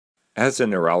As a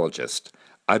neurologist,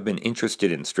 I've been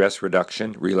interested in stress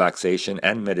reduction, relaxation,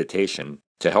 and meditation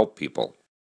to help people.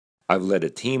 I've led a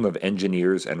team of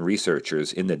engineers and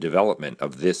researchers in the development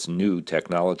of this new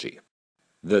technology.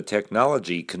 The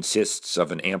technology consists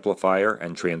of an amplifier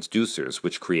and transducers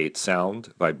which create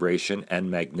sound, vibration,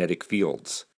 and magnetic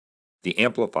fields. The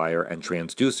amplifier and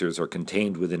transducers are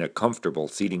contained within a comfortable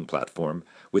seating platform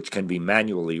which can be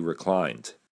manually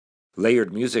reclined.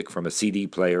 Layered music from a CD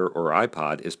player or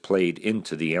iPod is played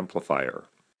into the amplifier.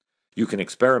 You can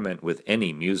experiment with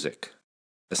any music.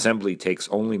 Assembly takes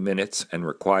only minutes and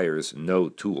requires no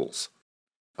tools.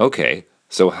 Okay,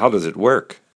 so how does it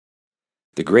work?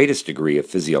 The greatest degree of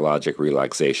physiologic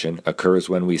relaxation occurs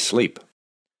when we sleep.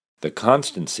 The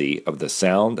constancy of the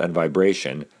sound and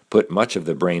vibration put much of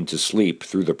the brain to sleep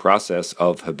through the process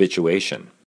of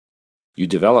habituation. You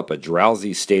develop a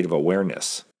drowsy state of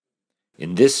awareness.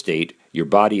 In this state, your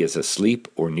body is asleep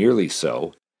or nearly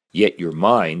so, yet your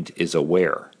mind is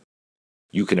aware.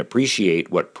 You can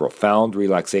appreciate what profound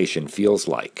relaxation feels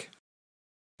like.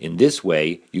 In this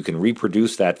way, you can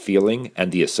reproduce that feeling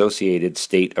and the associated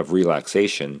state of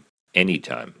relaxation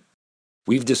anytime.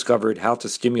 We've discovered how to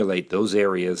stimulate those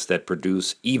areas that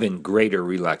produce even greater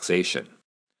relaxation.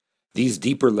 These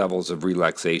deeper levels of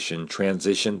relaxation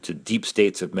transition to deep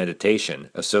states of meditation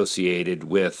associated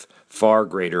with far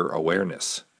greater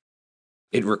awareness.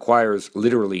 It requires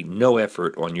literally no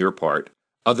effort on your part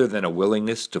other than a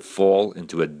willingness to fall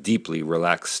into a deeply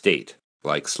relaxed state,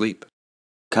 like sleep.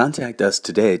 Contact us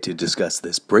today to discuss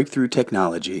this breakthrough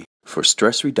technology for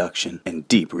stress reduction and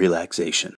deep relaxation.